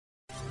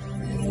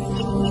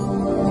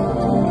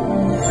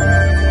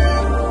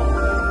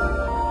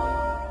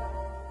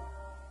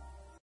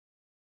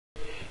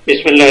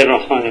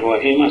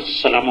बिस्मिल्लाहिर्रहमानिर्रहीम।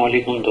 अस्सलामु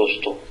अलैकुम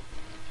दोस्तों,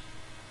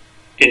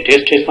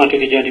 NTS टेस्ट मास्टर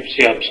की जानिब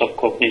से आप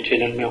सबको अपने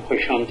चैनल में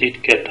खुशामदीद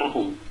कहता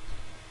हूँ।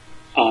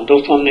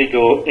 दोस्तों, हमने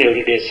जो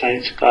एवरीडे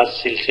साइंस का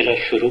सिलसिला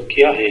शुरू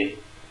किया है,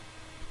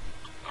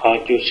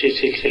 आज उसी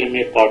सिलसिले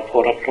में पार्ट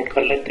 4 अपलोड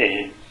कर लेते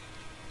हैं।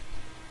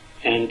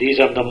 And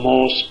these are the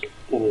most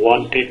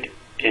wanted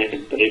and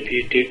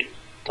repeated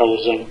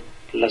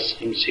 1000+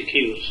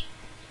 MCQs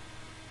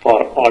for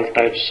all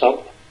types of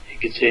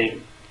exam.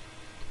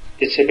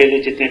 इससे पहले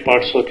जितने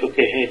पार्ट्स हो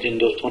चुके हैं, जिन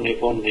दोस्तों ने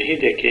वो नहीं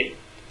देखे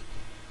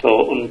तो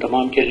उन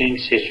तमाम के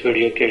लिंक्स इस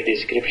वीडियो के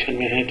डिस्क्रिप्शन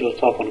में हैं।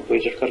 दोस्तों, आप उनको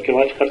विजिट करके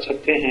वॉच कर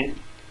सकते हैं।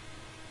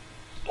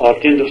 और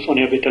जिन दोस्तों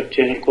ने अभी तक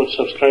चैनल को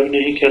सब्सक्राइब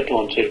नहीं किया तो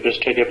उनसे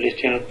रिक्वेस्ट है कि प्लीज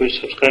चैनल को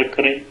सब्सक्राइब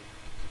करें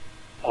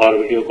और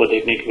वीडियो को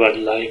देखने के बाद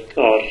लाइक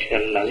और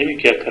शेयर लाजमी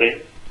किया करें।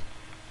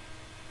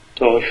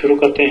 तो शुरू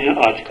करते हैं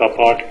आज का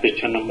पार्ट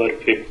क्वेश्चन नंबर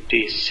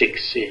 56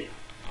 से।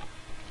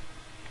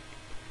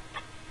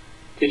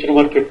 Question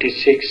number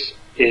 56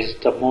 is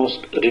the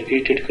most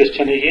repeated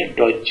question here.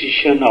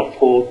 Digestion of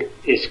food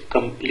is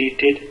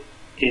completed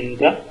in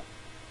the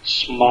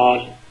small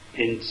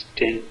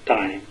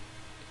intestine.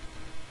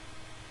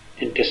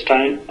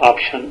 Intestine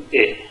option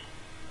A.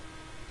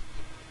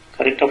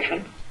 Correct option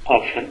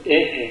option A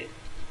है।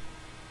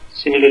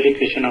 Similarly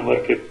question number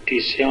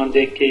 57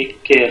 देखिए,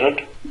 कैरट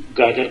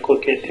गाजर को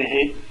कहते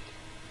हैं।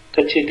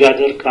 कच्ची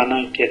गाजर खाना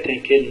कहते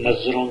हैं कि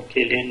नजरों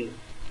के लिए,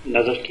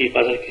 नजर की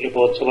हिफाजत के लिए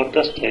बहुत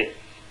जबरदस्त है।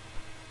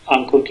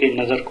 आंखों की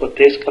नजर को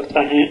तेज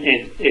करता है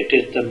and it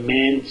is the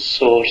main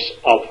source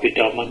of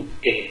vitamin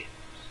A.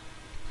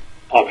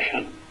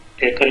 Option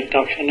A correct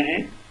option है।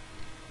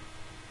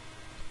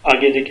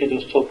 आगे देखिए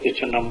दोस्तों,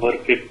 क्वेश्चन नंबर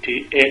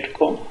 58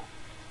 को।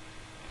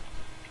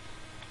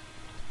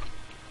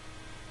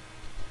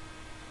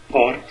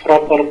 और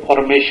प्रॉपर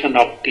फॉर्मेशन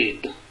ऑफ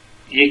टीथ,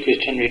 ये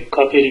क्वेश्चन भी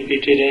काफी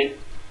रिपीटेड है।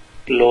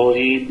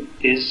 फ्लोरीन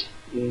इज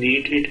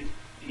नीडेड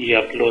या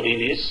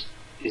fluorine is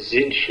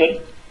essential.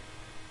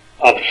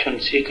 Option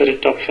C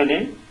correct option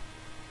है।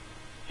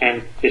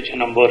 एंड क्वेश्चन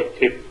नंबर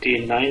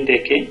 59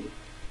 देखें,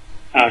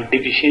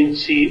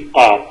 deficiency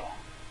of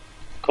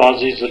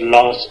causes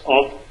loss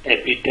of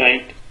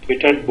appetite.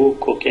 Appetite भूख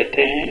को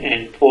कहते हैं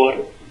एंड फॉर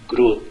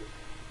ग्रोथ,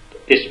 तो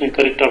इसमें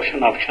करेक्ट ऑप्शन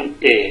ऑप्शन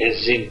ए है,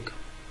 zinc.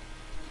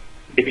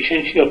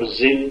 Deficiency of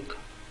zinc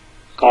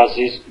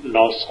causes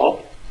loss of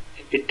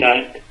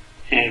appetite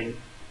and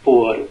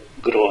poor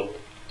growth.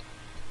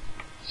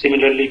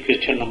 Similarly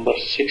question number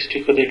 60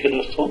 को देखें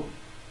दोस्तों।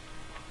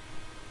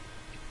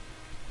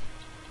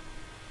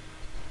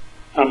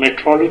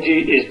 Meteorology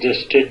is the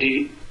study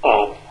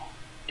of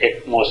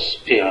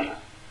atmosphere.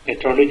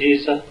 Meteorology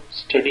is a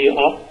study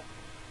of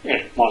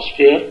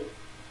atmosphere,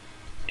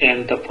 and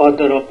the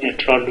father of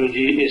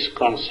meteorology is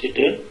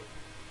considered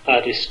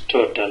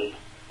Aristotle.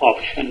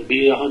 Option B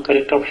यहाँ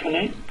correct option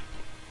है।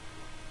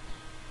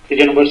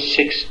 Question number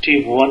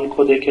 61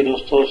 को देखें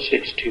दोस्तों।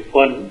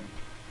 61,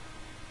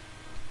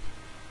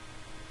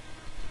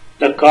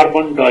 the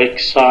carbon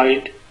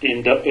dioxide in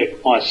the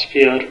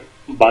atmosphere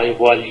by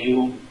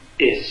volume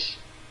is।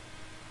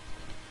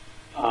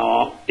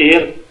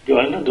 Air जो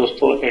है ना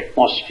दोस्तों,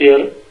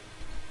 atmosphere,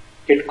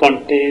 it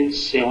contains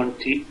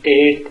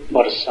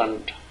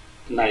 78%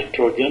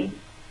 nitrogen,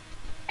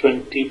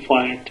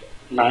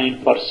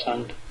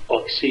 20.9%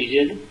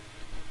 oxygen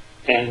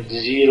and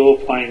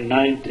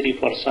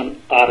 0.93%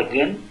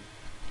 argon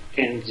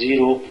and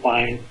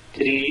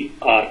 0.3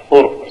 और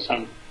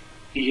 4%।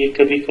 ये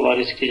कभी कभार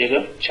इसकी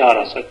जगह 4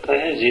 आ सकता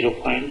है,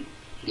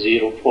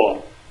 0.04।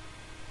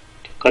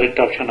 तो करेक्ट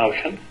ऑप्शन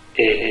ऑप्शन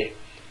ए है।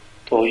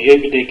 तो ये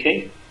भी देखें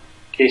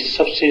कि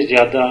सबसे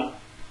ज्यादा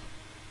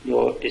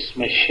जो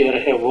इसमें शेयर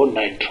है वो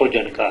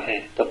नाइट्रोजन का है।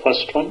 The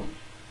first one,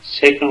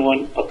 second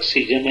one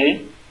oxygen है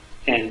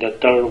and the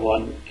third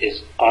one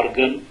is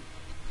argon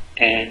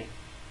and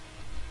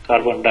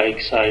carbon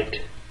dioxide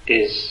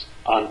is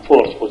on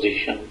 4th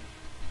position.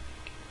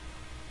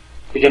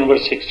 Question number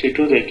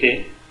 62 देखें,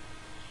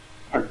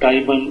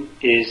 diamond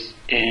is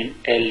an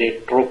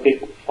एलेक्ट्रोपिक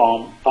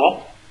form of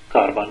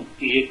carbon.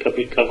 ये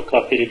कभी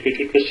काफी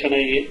रिपीटेड क्वेश्चन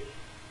है। ये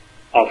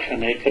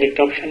ऑप्शन ए करेक्ट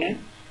ऑप्शन है।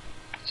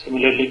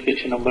 Similarly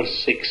question number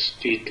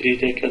 63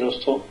 देखें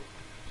दोस्तों।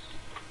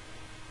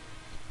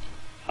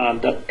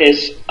 The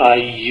SI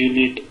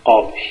unit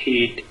of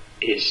heat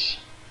is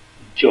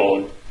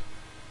जॉल।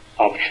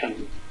 Option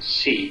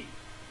C.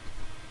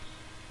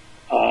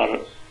 और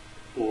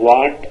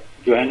वाट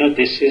जो है ना,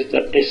 this is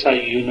the SI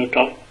unit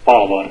of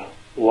power.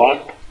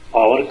 Watt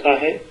power का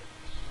है,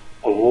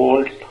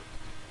 volt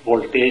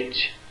voltage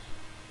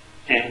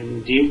and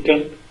Newton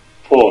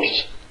force.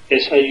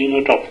 SI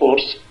unit of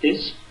force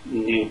is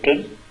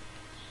Newton.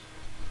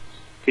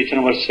 Question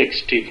number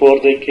 64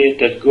 देखिए,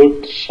 the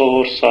good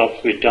source of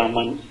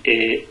vitamin A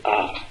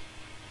are।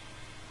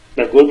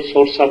 The good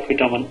source of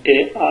vitamin A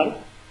are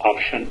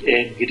option A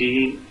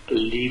green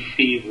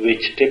leafy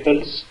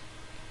vegetables।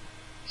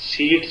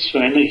 Seeds जो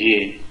है ना ये,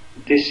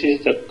 this is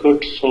the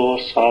good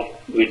source of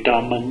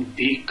vitamin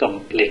B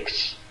complex।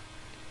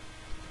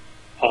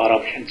 और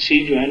option C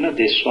जो है ना,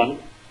 this one,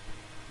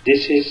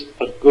 this is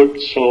a good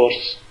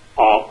source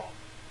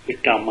of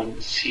vitamin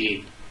C.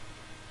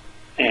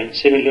 And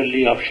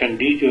similarly option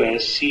D जो है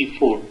sea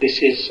food,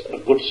 this is a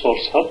good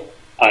source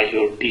of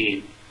iodine.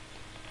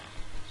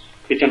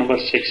 Question number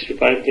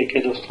 65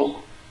 देखिए दोस्तों।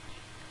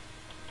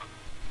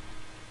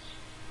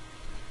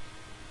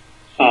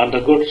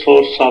 The good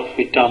source of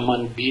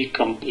vitamin B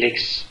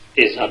complex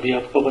is, अभी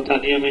आपको बता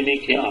दिया मैंने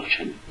कि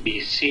ऑप्शन बी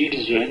सीड्स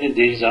जो है ना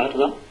these are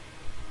the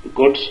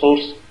good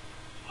source.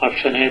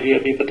 Option है भी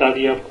अभी बता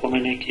दिया आपको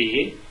मैंने कि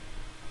ये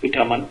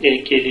विटामिन ए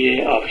के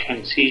लिए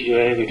ऑप्शन सी जो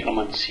है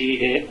विटामिन सी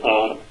है,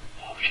 और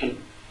ऑप्शन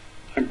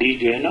डी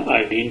जो है ना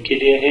आयोडीन के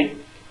लिए है।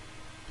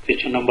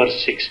 Question number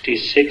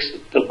 66,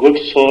 the good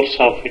source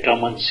of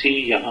vitamin C,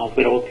 यहाँ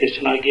फिर वो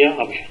क्वेश्चन आ गया,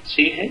 ऑप्शन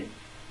सी है।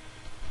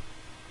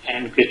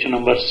 एंड क्वेश्चन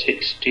नंबर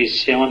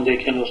 67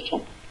 देखें दोस्तों।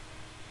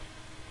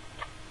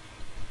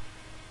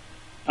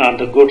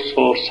 The good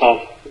source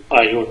of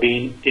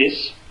iodine is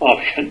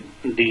option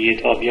D, ये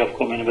तो अभी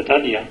आपको मैंने बता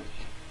दिया।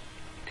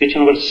 क्वेश्चन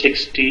नंबर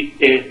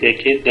 68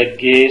 देखिए, the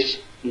gas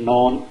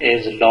known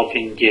as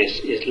laughing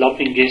gas, इस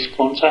लाफिंग गैस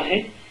कौन सा है?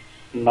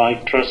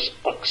 Nitrous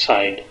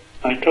oxide.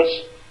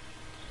 Nitrous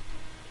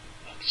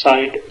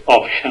oxide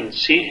option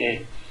C है।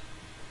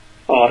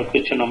 और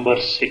क्वेश्चन नंबर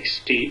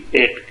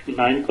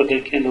 69 को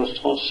देखें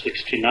दोस्तों।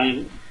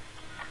 69,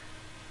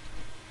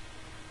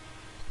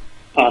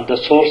 the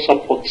source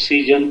of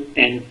oxygen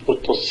and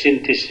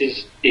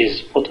photosynthesis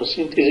is,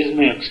 photosynthesis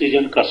में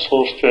ऑक्सीजन का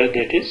सोर्स जो है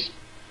that is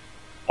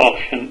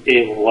option A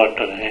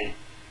water है।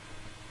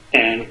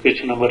 एंड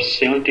क्वेश्चन नंबर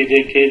 70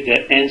 देखिए,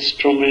 the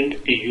instrument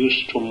use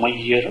to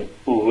major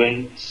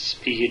wind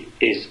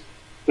speed is,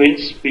 wind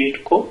speed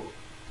को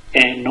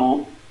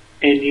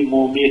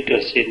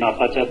एनीमोमीटर से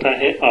नापा जाता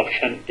है।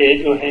 ऑप्शन ए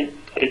जो है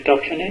करेक्ट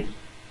ऑप्शन है,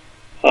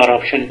 और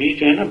ऑप्शन बी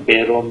जो है ना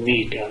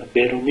बैरोमीटर।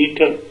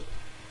 बैरोमीटर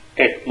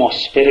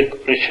एटमॉस्फेरिक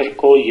प्रेशर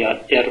को या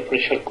एयर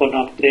प्रेशर को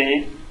नापते हैं,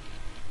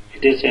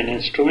 इट इज एन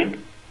इंस्ट्रूमेंट।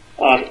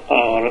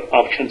 और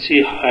ऑप्शन सी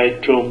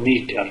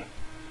हाइड्रोमीटर,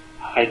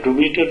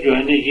 हाइड्रोमीटर जो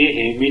है ना ये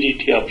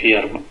humidity of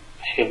air,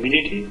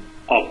 humidity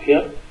of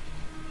air.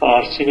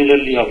 और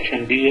सिमिलरली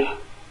ऑप्शन डी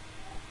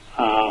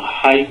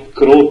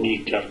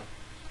हाइग्रोमीटर,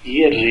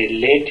 ये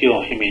relative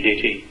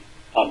humidity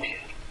of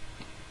air.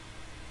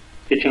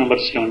 Question number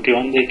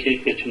 71 देखिए।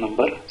 Question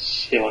number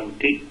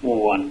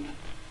 71,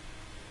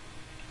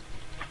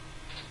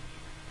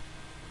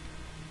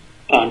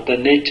 the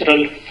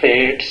natural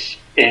fats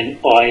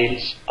and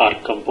oils are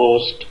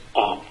composed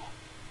of,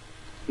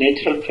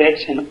 natural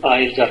fats and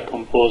oils are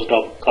composed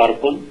of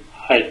carbon,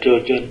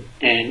 hydrogen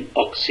and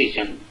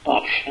oxygen,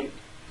 option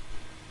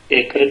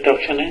A correct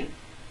option है।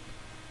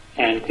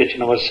 and question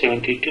number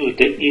 72,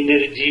 the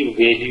energy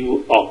value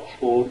of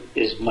food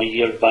is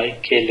measured by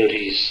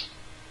calories,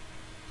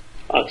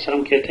 अक्सर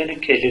हम कहते हैं ना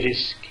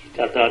calories की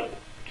तादाद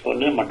जो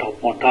है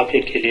मोटापे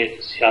के लिए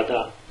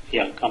ज्यादा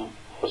या कम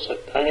हो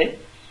सकता है।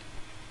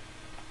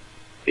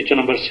 क्वेश्चन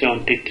नंबर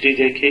 73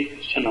 देखिए।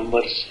 Question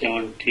number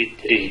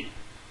 73,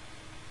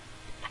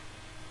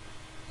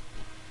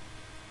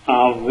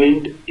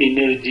 wind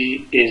energy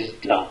is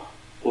the,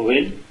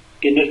 wind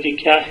energy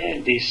क्या है?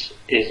 This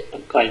is a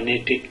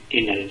kinetic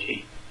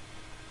energy,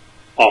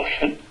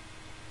 option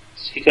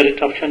C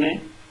correct option है।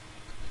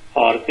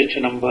 और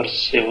क्वेश्चन नंबर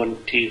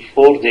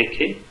 74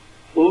 देखिए,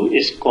 who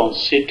is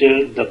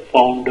considered the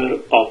founder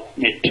of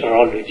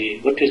metrology?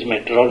 What is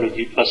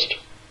metrology? First,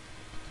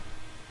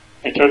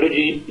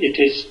 meteorology, it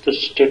is the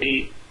study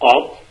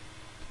of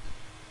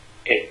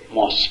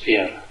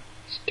atmosphere.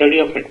 Study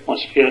of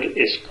atmosphere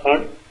is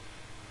called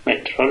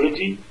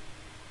meteorology,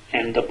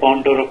 and the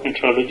founder of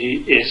meteorology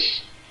is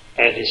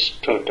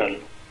Aristotle.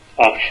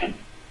 Option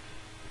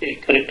A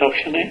correct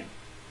option है।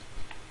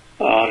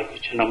 और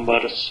question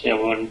number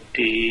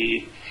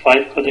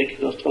 75 को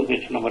देखिए दोस्तों।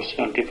 Question number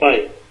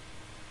 75,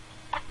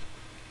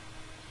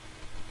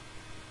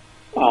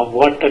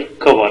 water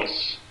covers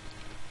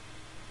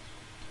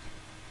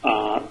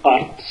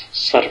earth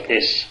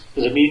surface,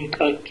 जमीन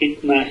का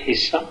कितना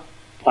हिस्सा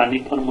पानी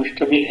पर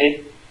मुश्तमिल है?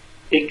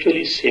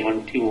 एक्चुअली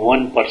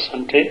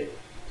 71% है।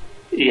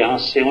 यहाँ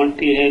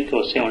 70 है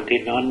तो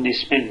 79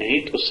 इसमें नहीं,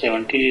 तो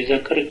 70 is a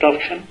correct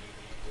option,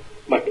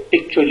 but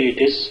actually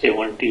it is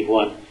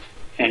 71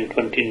 and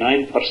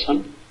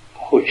 29%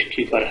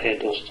 खुशकी पर है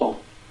दोस्तों।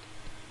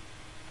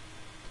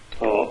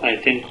 तो आई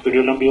थिंक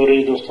वीडियो लंबी हो रही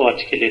है दोस्तों,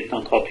 आज के लिए इतना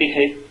काफी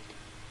है।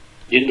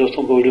 जिन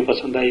दोस्तों को वीडियो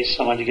पसंद आई,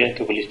 समझ गए,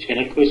 तो प्लीज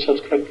चैनल को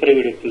सब्सक्राइब करें,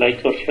 वीडियो को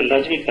लाइक और शेयर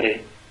लाजमी करें।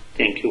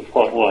 Thank you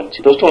for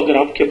watching. दोस्तों अगर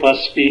आपके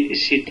पास भी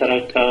इसी तरह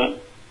का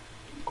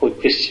कोई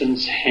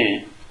क्वेश्चंस हैं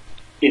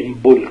इन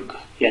बुल्क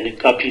यानी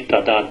काफी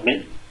तादाद में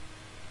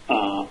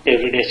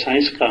एवरीडे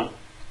साइंस का,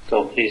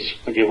 तो प्लीज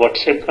मुझे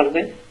व्हाट्सएप कर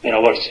दें। मेरा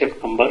व्हाट्सएप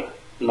नंबर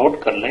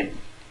नोट कर लें,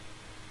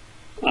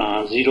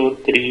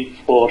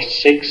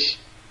 0346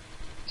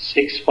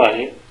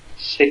 65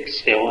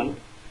 67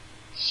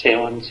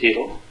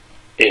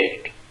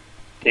 708।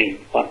 Thank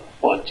you for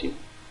watching.